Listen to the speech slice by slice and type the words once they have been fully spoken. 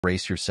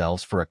Brace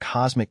yourselves for a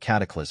cosmic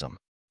cataclysm.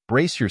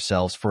 Brace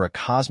yourselves for a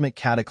cosmic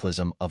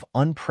cataclysm of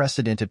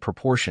unprecedented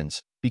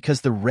proportions,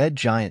 because the red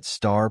giant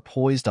star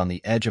poised on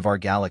the edge of our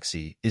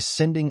galaxy is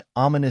sending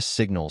ominous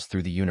signals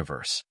through the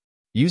universe.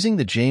 Using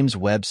the James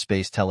Webb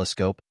Space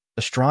Telescope,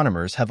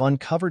 astronomers have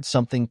uncovered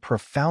something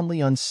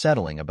profoundly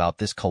unsettling about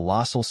this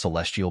colossal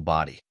celestial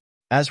body.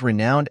 As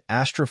renowned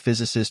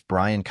astrophysicist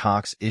Brian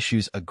Cox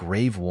issues a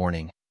grave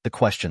warning, the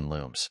question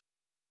looms.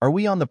 Are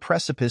we on the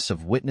precipice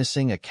of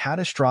witnessing a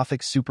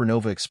catastrophic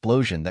supernova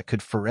explosion that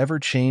could forever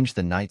change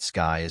the night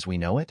sky as we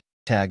know it?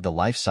 Tag the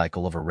life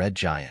cycle of a red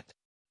giant.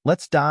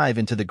 Let's dive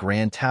into the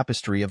grand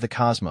tapestry of the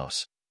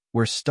cosmos,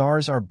 where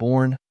stars are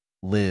born,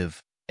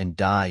 live, and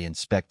die in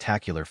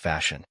spectacular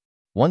fashion.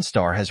 One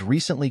star has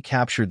recently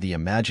captured the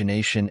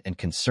imagination and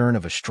concern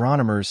of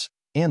astronomers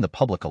and the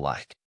public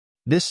alike.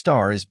 This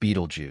star is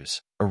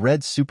Betelgeuse, a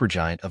red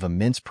supergiant of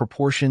immense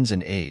proportions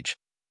and age,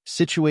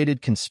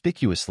 situated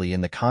conspicuously in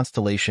the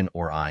constellation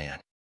Orion.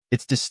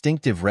 Its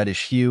distinctive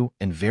reddish hue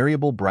and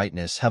variable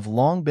brightness have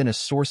long been a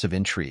source of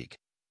intrigue,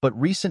 but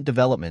recent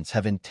developments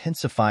have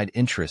intensified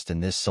interest in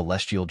this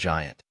celestial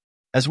giant.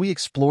 As we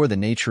explore the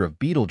nature of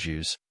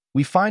Betelgeuse,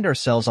 we find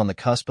ourselves on the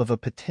cusp of a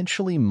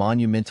potentially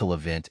monumental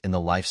event in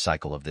the life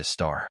cycle of this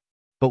star.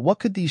 But what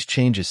could these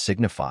changes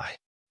signify?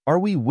 Are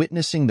we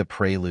witnessing the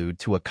prelude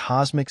to a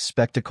cosmic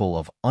spectacle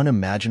of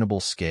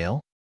unimaginable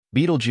scale?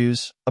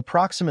 Betelgeuse,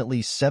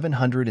 approximately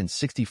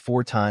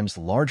 764 times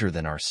larger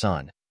than our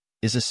Sun,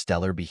 is a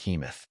stellar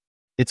behemoth.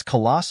 Its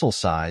colossal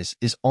size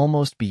is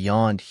almost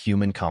beyond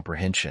human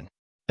comprehension.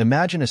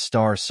 Imagine a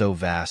star so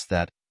vast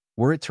that,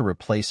 were it to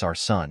replace our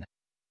Sun,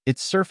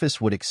 its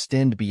surface would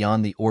extend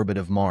beyond the orbit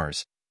of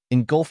Mars,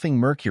 engulfing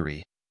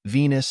Mercury,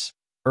 Venus,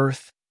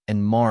 Earth,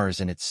 and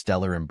Mars in its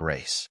stellar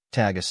embrace.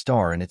 Tag a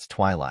star in its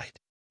twilight.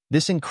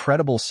 This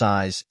incredible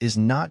size is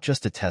not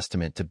just a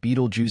testament to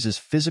Betelgeuse's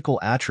physical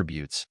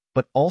attributes,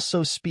 but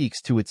also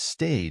speaks to its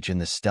stage in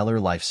the stellar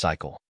life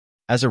cycle.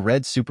 As a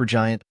red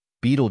supergiant,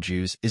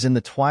 Betelgeuse is in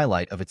the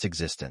twilight of its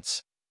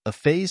existence, a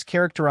phase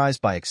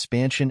characterized by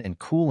expansion and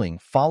cooling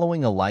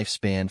following a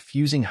lifespan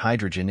fusing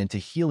hydrogen into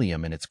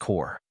helium in its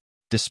core.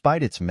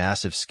 Despite its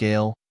massive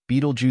scale,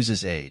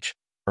 Betelgeuse's age,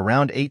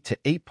 around 8 to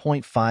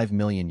 8.5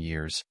 million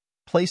years,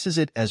 places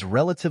it as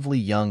relatively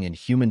young in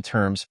human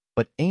terms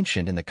but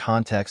ancient in the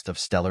context of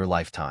stellar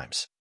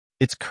lifetimes.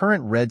 Its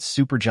current red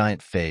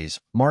supergiant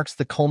phase marks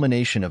the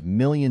culmination of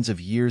millions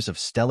of years of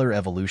stellar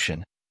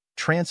evolution,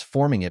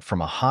 transforming it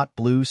from a hot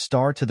blue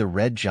star to the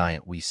red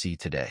giant we see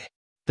today.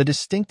 The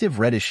distinctive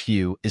reddish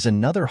hue is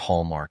another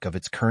hallmark of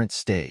its current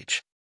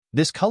stage.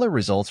 This color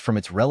results from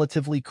its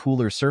relatively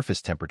cooler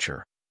surface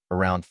temperature,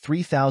 around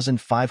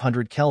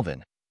 3,500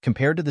 Kelvin,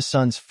 compared to the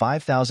Sun's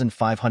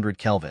 5,500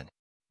 Kelvin.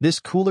 This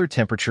cooler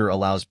temperature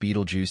allows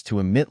Betelgeuse to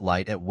emit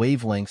light at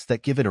wavelengths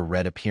that give it a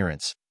red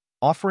appearance,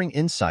 offering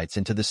insights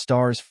into the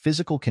star's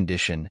physical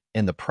condition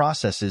and the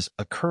processes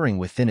occurring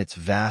within its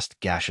vast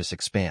gaseous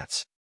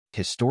expanse.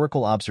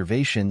 Historical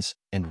observations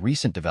and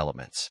recent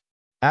developments.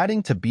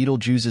 Adding to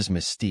Betelgeuse's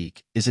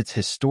mystique is its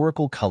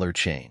historical color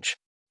change.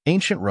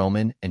 Ancient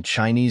Roman and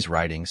Chinese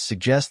writings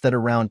suggest that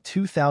around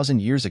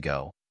 2,000 years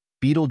ago,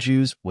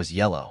 Betelgeuse was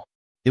yellow.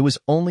 It was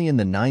only in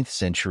the 9th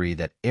century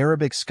that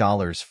Arabic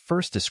scholars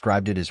first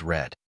described it as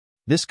red.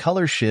 This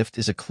color shift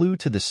is a clue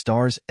to the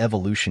star's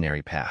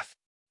evolutionary path.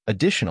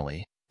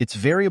 Additionally, its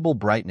variable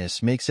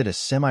brightness makes it a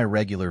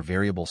semi-regular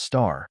variable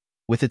star,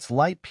 with its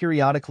light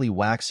periodically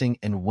waxing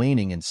and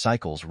waning in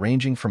cycles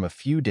ranging from a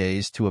few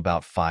days to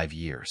about 5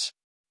 years.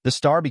 The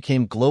star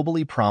became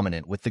globally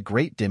prominent with the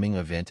Great Dimming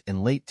event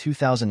in late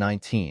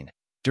 2019,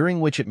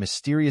 during which it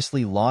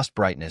mysteriously lost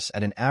brightness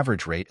at an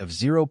average rate of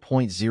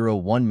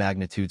 0.01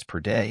 magnitudes per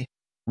day,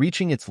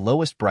 reaching its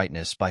lowest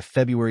brightness by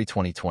February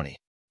 2020.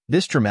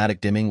 This dramatic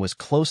dimming was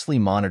closely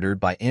monitored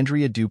by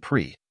Andrea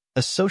Dupree,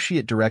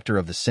 Associate Director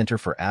of the Center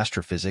for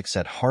Astrophysics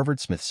at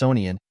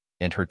Harvard-Smithsonian,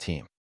 and her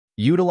team.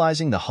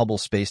 Utilizing the Hubble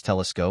Space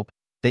Telescope,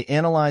 they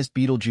analyzed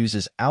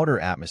Betelgeuse's outer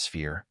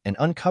atmosphere and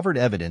uncovered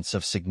evidence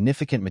of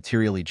significant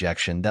material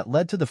ejection that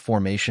led to the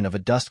formation of a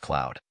dust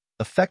cloud,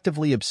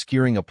 effectively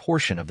obscuring a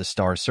portion of the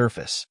star's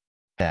surface.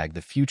 Tag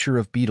the future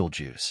of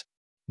Betelgeuse.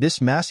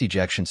 This mass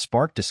ejection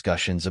sparked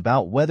discussions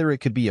about whether it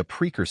could be a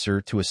precursor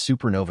to a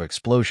supernova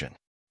explosion.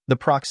 The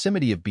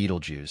proximity of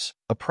Betelgeuse,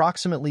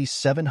 approximately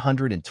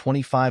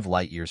 725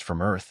 light-years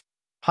from Earth,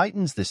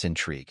 heightens this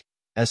intrigue,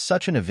 as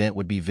such an event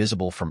would be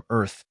visible from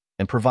Earth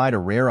and provide a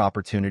rare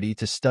opportunity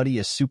to study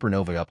a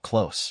supernova up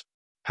close.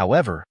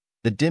 However,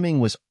 the dimming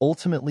was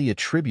ultimately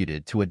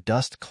attributed to a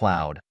dust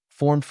cloud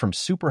formed from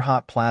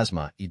superhot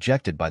plasma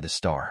ejected by the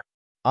star.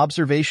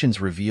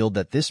 Observations revealed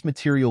that this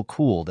material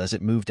cooled as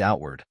it moved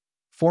outward,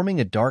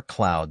 forming a dark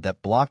cloud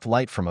that blocked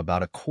light from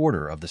about a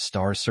quarter of the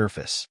star's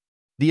surface.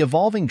 The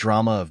evolving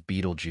drama of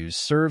Betelgeuse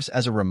serves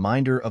as a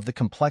reminder of the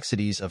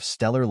complexities of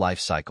stellar life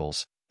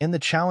cycles and the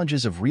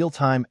challenges of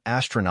real-time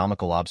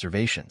astronomical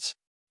observations.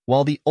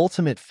 While the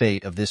ultimate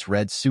fate of this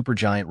red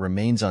supergiant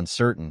remains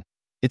uncertain,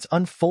 its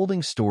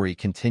unfolding story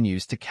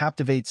continues to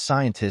captivate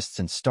scientists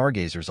and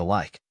stargazers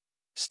alike.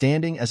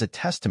 standing as a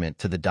testament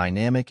to the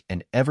dynamic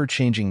and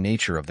ever-changing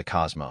nature of the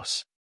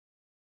cosmos.